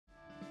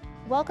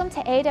Welcome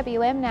to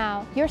AWM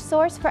Now, your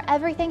source for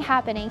everything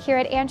happening here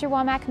at Andrew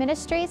Wommack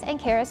Ministries and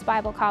Charis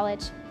Bible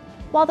College.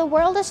 While the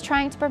world is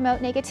trying to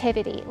promote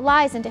negativity,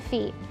 lies, and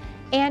defeat,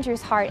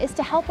 Andrew's heart is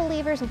to help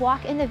believers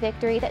walk in the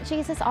victory that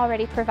Jesus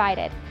already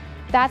provided.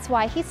 That's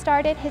why he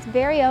started his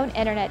very own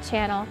internet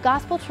channel,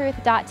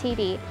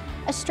 gospeltruth.tv,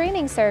 a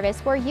streaming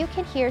service where you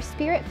can hear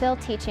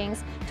spirit-filled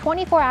teachings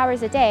 24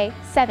 hours a day,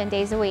 7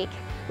 days a week.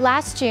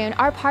 Last June,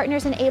 our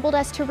partners enabled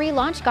us to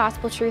relaunch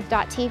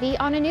gospeltruth.tv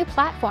on a new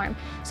platform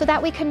so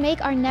that we could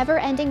make our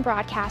never-ending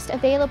broadcast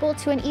available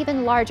to an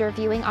even larger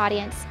viewing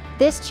audience.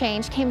 This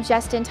change came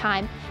just in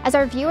time, as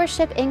our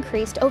viewership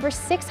increased over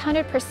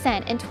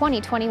 600% in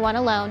 2021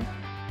 alone.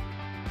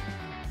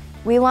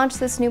 We launched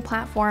this new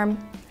platform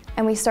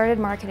and we started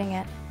marketing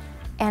it,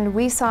 and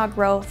we saw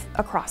growth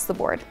across the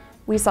board.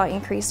 We saw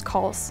increased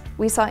calls,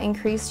 we saw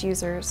increased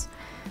users,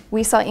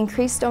 we saw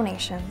increased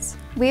donations.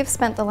 We have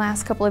spent the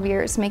last couple of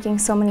years making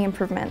so many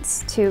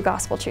improvements to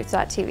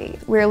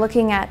gospeltruth.tv. We're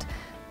looking at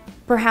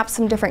perhaps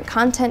some different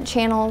content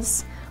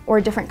channels or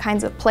different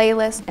kinds of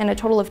playlists and a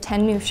total of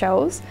 10 new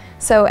shows.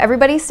 So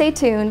everybody stay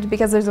tuned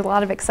because there's a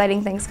lot of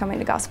exciting things coming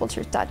to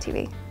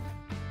gospeltruth.tv.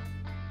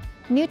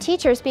 New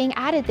teachers being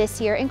added this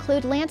year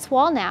include Lance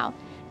Wallnow,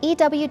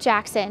 E.W.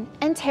 Jackson,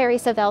 and Terry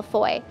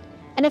Savelle-Foy.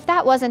 And if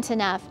that wasn't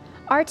enough,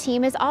 our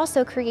team is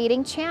also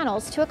creating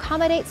channels to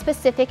accommodate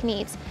specific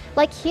needs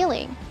like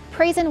healing,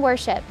 praise and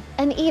worship,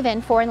 and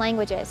even foreign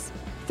languages.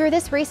 Through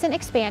this recent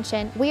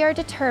expansion, we are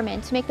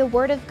determined to make the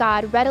Word of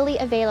God readily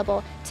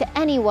available to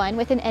anyone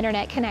with an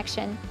internet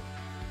connection.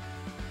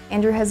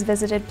 Andrew has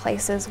visited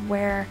places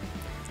where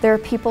there are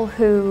people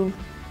who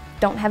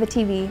don't have a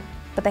TV,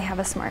 but they have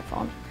a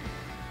smartphone.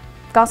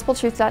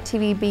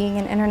 Gospeltruth.tv being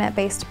an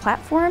internet-based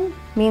platform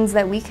means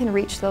that we can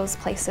reach those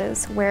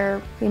places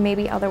where we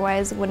maybe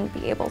otherwise wouldn't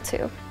be able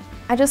to.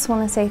 I just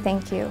want to say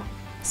thank you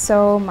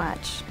so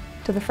much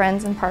to the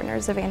friends and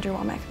partners of Andrew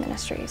Wommack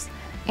Ministries.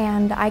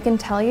 And I can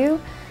tell you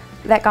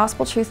that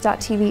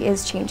Gospeltruth.tv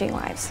is changing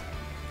lives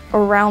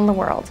around the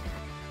world.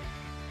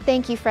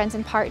 Thank you, friends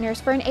and partners,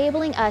 for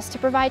enabling us to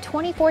provide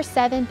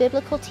 24/7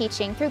 biblical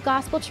teaching through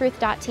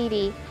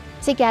Gospeltruth.tv.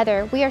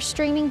 Together, we are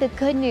streaming the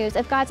good news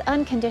of God's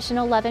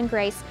unconditional love and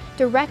grace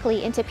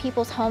directly into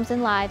people's homes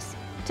and lives.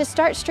 To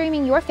start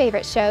streaming your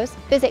favorite shows,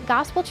 visit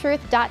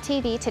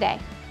gospeltruth.tv today.